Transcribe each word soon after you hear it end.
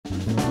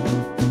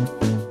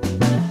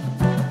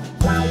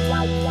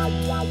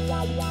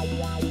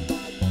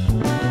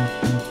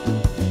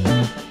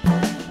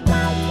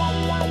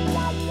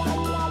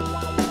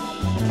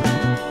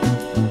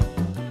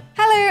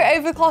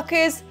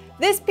Overclockers,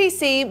 this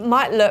PC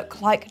might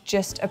look like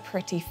just a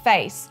pretty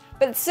face,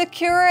 but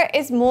Sakura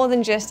is more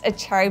than just a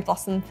cherry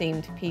blossom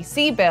themed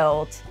PC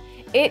build.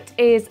 It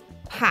is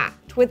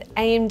packed with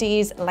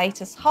AMD's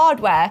latest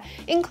hardware,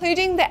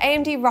 including the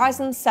AMD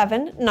Ryzen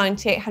 7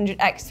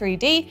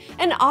 9800X3D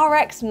and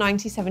RX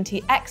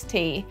 9070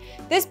 XT.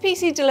 This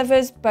PC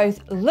delivers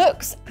both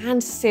looks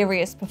and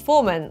serious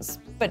performance.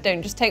 But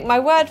don't just take my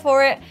word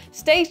for it.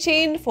 Stay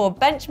tuned for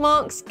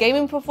benchmarks,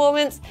 gaming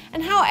performance,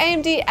 and how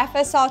AMD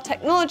FSR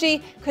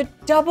technology could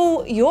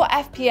double your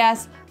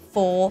FPS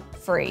for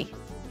free.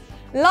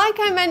 Like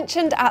I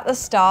mentioned at the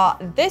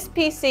start, this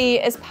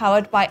PC is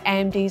powered by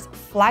AMD's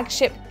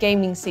flagship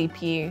gaming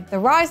CPU, the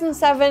Ryzen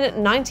 7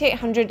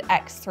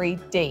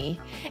 9800X3D.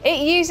 It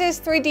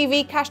uses 3D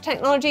V-Cache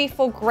technology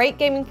for great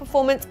gaming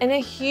performance in a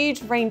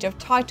huge range of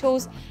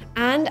titles,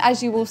 and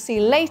as you will see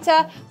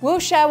later, we'll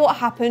share what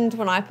happened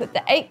when I put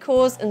the 8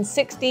 cores and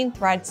 16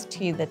 threads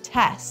to the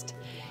test.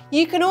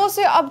 You can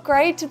also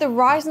upgrade to the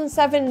Ryzen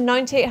 7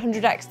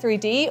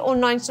 9800X3D or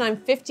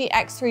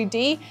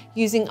 9950X3D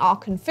using our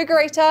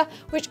configurator,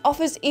 which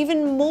offers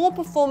even more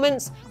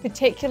performance,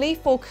 particularly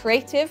for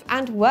creative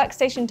and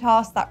workstation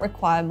tasks that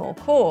require more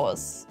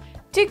cores.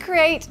 To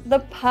create the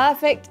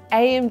perfect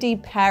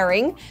AMD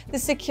pairing, the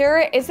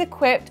Sakura is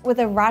equipped with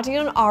a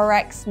Radeon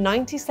RX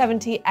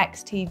 9070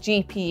 XT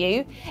GPU.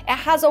 It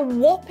has a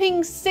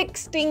whopping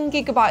 16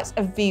 GB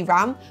of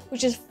VRAM,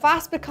 which is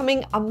fast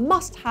becoming a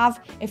must-have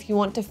if you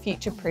want to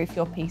future-proof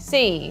your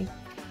PC.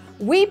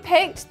 We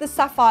picked the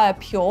Sapphire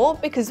Pure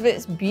because of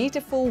its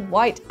beautiful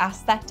white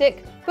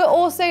aesthetic, but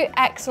also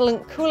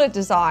excellent cooler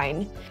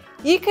design.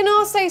 You can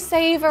also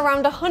save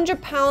around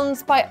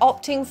 £100 by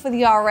opting for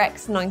the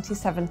RX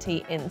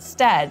 9070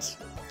 instead.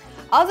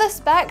 Other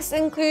specs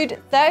include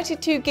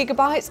 32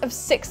 GB of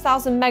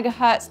 6000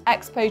 MHz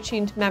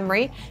Expo-tuned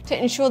memory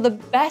to ensure the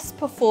best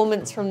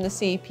performance from the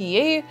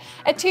CPU,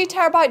 a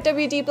 2TB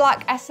WD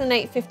Black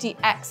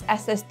SN850X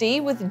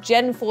SSD with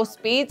Gen 4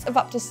 speeds of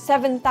up to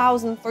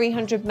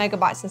 7300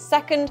 MB a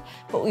second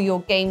for all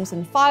your games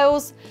and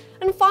files,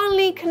 and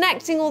finally,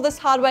 connecting all this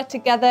hardware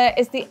together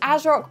is the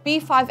ASRock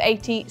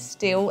B580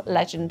 Steel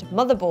Legend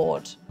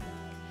motherboard.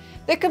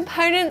 The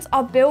components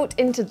are built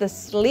into the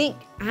sleek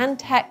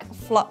Antec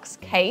Flux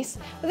case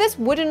with this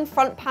wooden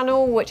front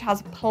panel which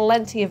has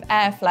plenty of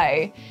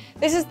airflow.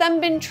 This has then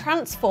been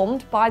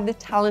transformed by the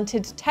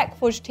talented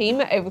TechForge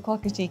team at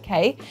Overclockers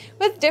UK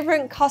with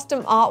different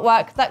custom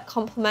artwork that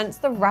complements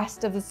the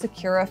rest of the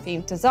Sakura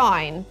themed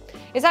design.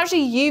 It's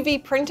actually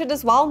UV printed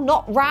as well,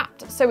 not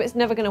wrapped, so it's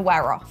never going to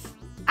wear off.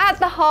 At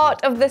the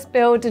heart of this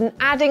build and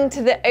adding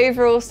to the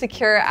overall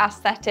Sakura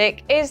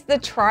aesthetic is the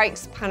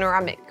Trix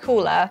panoramic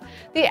cooler.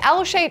 The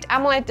L-shaped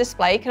AMOLED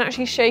display can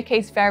actually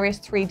showcase various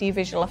 3D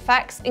visual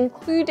effects,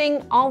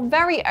 including our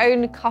very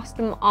own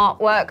custom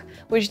artwork,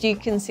 which you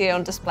can see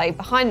on display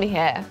behind me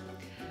here.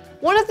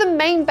 One of the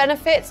main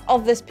benefits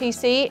of this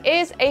PC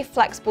is a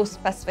flexible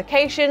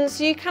specification,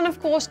 so you can of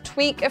course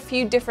tweak a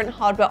few different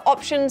hardware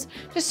options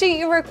to suit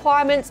your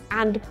requirements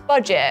and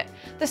budget.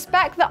 The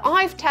spec that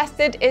I've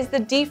tested is the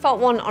default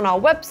one on our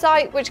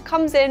website, which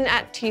comes in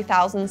at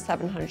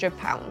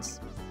 £2,700.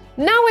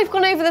 Now we've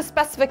gone over the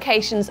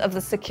specifications of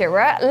the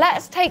Sakura,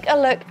 let's take a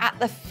look at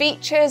the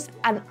features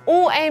an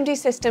all AMD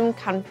system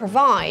can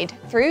provide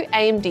through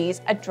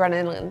AMD's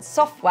Adrenaline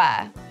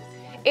software.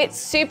 It's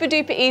super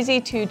duper easy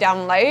to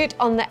download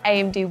on the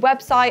AMD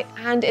website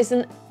and is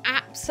an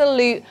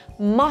absolute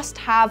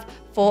must-have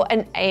for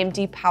an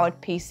AMD powered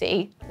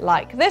PC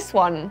like this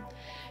one.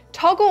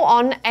 Toggle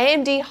on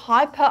AMD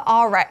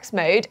HYPR-RX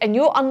mode and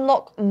you'll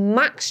unlock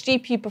max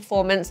GPU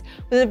performance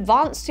with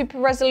advanced super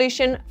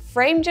resolution,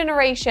 frame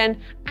generation,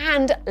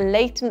 and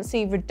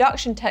latency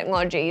reduction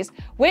technologies,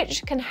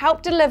 which can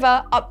help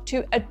deliver up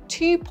to a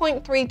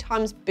 2.3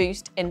 times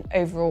boost in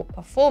overall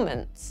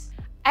performance.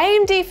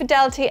 AMD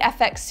Fidelity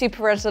FX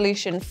Super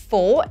Resolution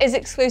 4 is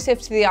exclusive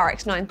to the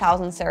RX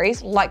 9000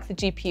 series, like the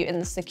GPU in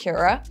the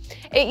Sakura.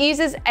 It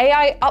uses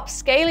AI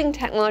upscaling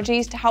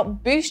technologies to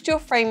help boost your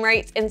frame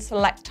rates in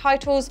select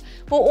titles,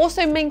 while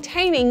also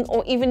maintaining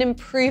or even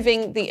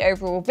improving the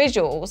overall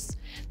visuals.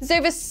 There's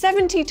over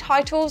 70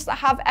 titles that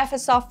have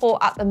FSR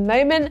 4 at the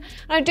moment,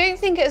 and I don't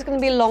think it's going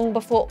to be long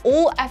before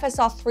all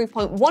FSR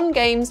 3.1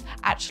 games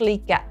actually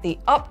get the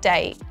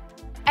update.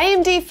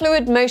 AMD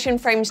Fluid Motion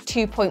Frames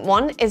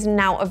 2.1 is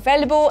now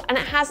available and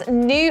it has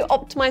new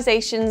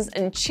optimizations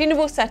and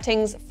tunable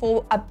settings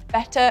for a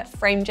better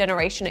frame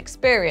generation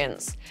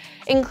experience,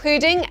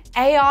 including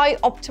AI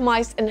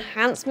optimized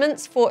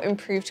enhancements for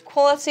improved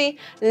quality,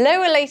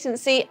 lower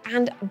latency,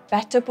 and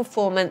better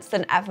performance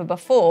than ever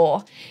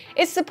before.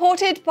 It's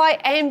supported by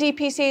AMD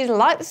PCs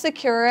like the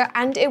Sakura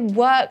and it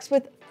works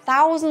with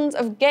thousands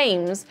of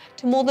games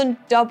to more than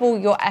double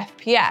your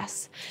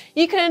FPS.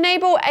 You can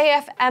enable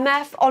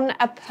AFMF on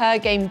a per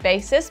game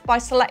basis by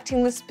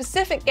selecting the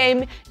specific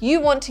game you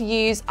want to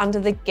use under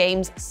the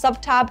Games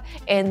subtab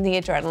in the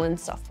Adrenaline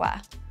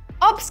software.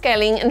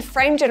 Upscaling and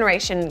frame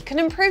generation can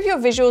improve your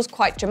visuals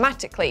quite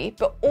dramatically,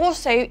 but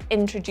also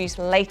introduce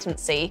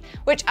latency,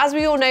 which, as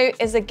we all know,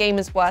 is a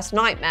gamer's worst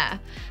nightmare.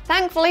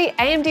 Thankfully,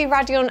 AMD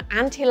Radeon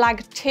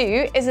Anti-Lag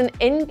 2 is an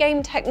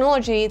in-game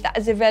technology that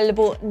is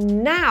available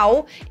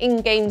now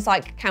in games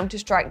like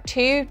Counter-Strike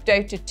 2,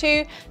 Dota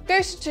 2,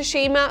 Ghost of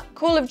Tsushima,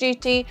 Call of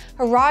Duty,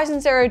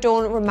 Horizon Zero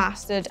Dawn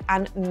Remastered,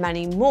 and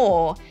many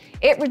more.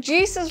 It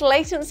reduces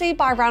latency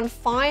by around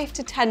 5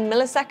 to 10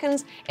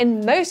 milliseconds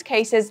in most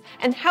cases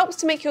and helps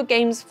to make your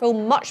games feel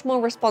much more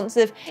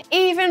responsive,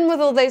 even with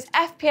all those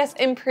FPS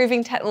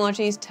improving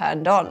technologies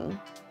turned on.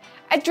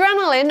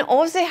 Adrenaline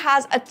also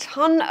has a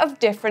ton of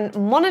different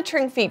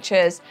monitoring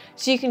features,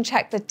 so you can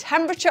check the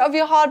temperature of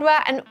your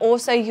hardware and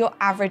also your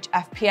average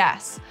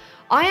FPS.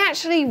 I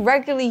actually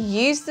regularly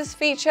use this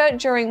feature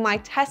during my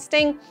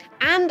testing,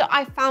 and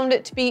I found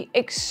it to be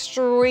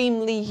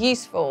extremely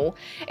useful.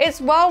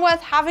 It's well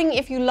worth having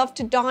if you love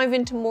to dive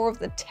into more of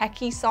the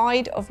techie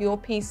side of your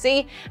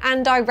PC,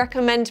 and I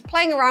recommend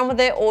playing around with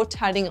it or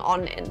turning it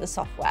on in the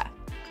software.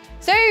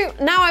 So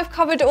now I've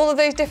covered all of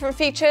those different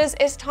features,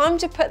 it's time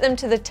to put them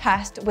to the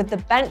test with the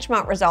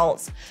benchmark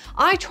results.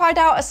 I tried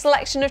out a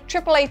selection of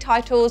AAA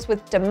titles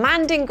with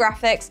demanding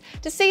graphics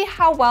to see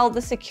how well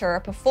the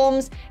Sakura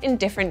performs in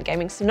different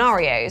gaming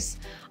scenarios.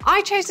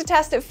 I chose to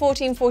test at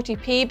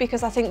 1440p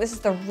because I think this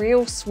is the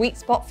real sweet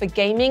spot for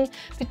gaming,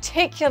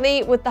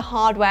 particularly with the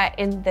hardware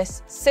in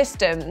this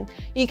system.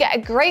 You get a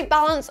great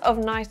balance of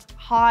nice,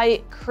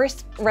 high,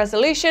 crisp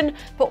resolution,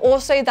 but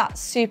also that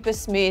super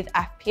smooth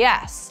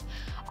FPS.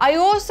 I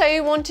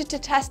also wanted to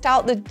test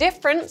out the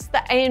difference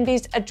that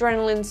AMD's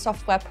Adrenaline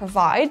software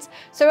provides,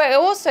 so I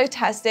also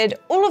tested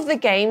all of the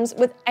games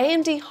with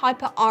AMD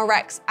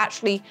HYPR-RX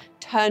actually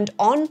turned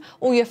on,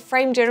 all your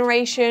frame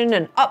generation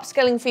and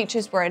upscaling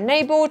features were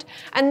enabled,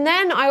 and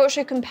then I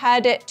also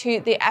compared it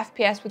to the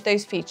FPS with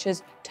those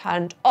features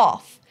turned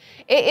off.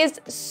 It is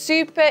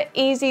super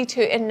easy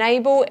to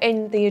enable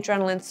in the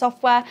Adrenaline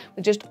software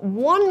with just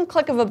one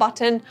click of a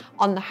button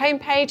on the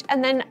homepage,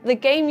 and then the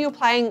game you're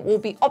playing will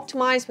be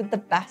optimized with the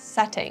best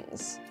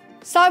settings.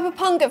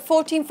 Cyberpunk at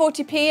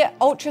 1440p at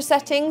Ultra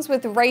settings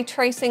with ray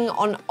tracing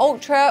on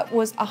Ultra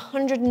was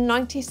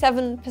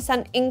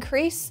 197%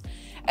 increase.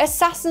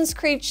 Assassin's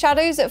Creed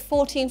Shadows at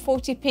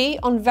 1440p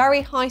on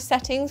very high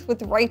settings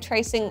with ray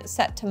tracing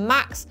set to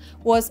max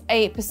was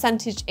a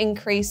percentage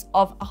increase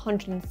of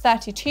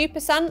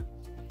 132%.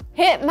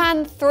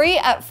 Hitman 3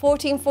 at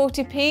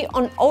 1440p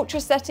on Ultra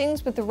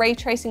settings with the ray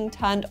tracing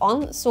turned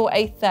on saw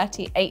a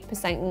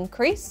 38%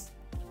 increase.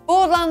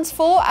 Borderlands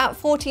 4 at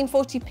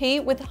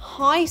 1440p with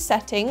high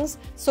settings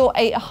saw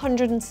a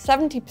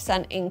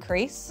 170%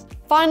 increase.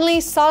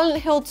 Finally,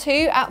 Silent Hill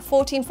 2 at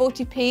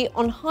 1440p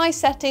on high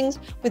settings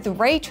with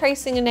ray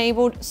tracing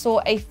enabled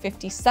saw a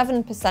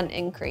 57%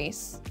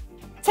 increase.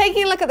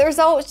 Taking a look at the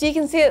results, you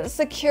can see that the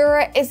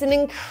Sakura is an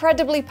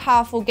incredibly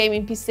powerful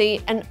gaming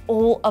PC in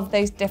all of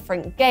those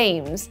different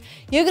games.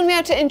 You're going to be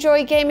able to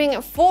enjoy gaming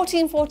at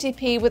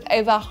 1440p with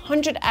over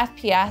 100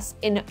 FPS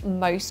in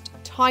most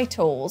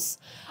titles.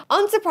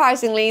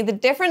 Unsurprisingly, the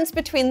difference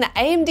between the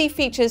AMD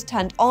features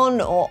turned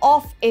on or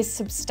off is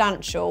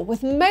substantial,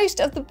 with most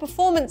of the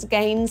performance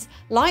gains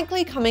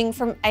likely coming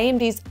from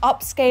AMD's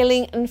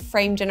upscaling and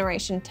frame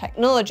generation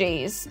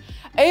technologies.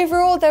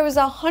 Overall, there was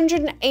a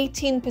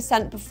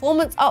 118%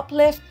 performance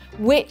uplift,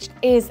 which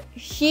is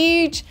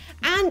huge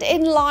and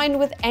in line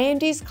with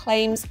AMD's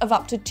claims of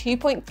up to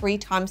 2.3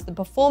 times the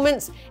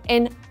performance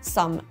in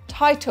some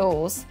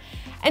titles.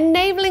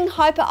 Enabling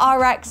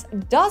HYPR-RX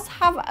does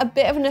have a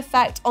bit of an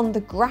effect on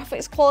the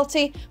graphics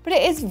quality, but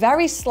it is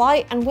very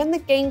slight, and when the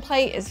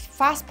gameplay is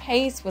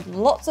fast-paced with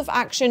lots of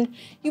action,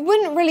 you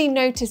wouldn't really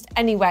notice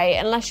anyway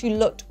unless you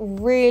looked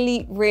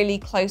really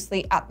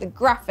closely at the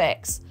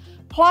graphics.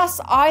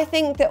 Plus, I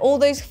think that all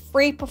those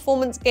free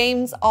performance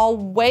games are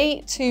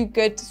way too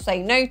good to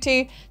say no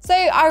to, so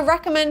I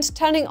recommend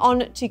turning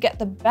on to get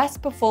the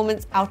best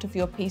performance out of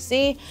your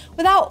PC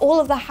without all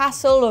of the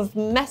hassle of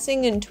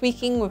messing and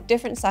tweaking with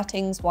different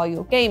settings while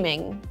you're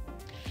gaming.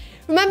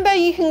 Remember,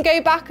 you can go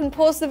back and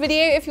pause the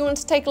video if you want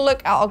to take a look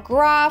at our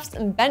graphs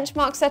and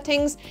benchmark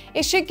settings.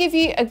 It should give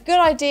you a good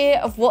idea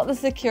of what the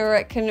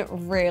Sakura can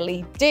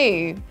really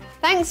do.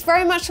 Thanks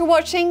very much for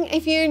watching.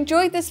 If you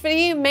enjoyed this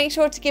video, make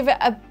sure to give it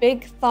a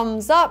big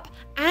thumbs up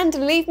and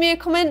leave me a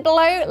comment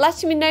below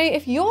letting me know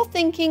if you're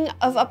thinking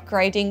of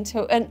upgrading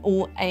to an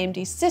all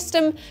AMD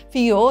system for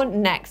your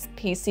next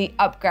PC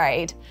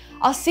upgrade.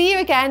 I'll see you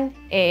again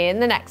in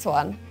the next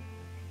one.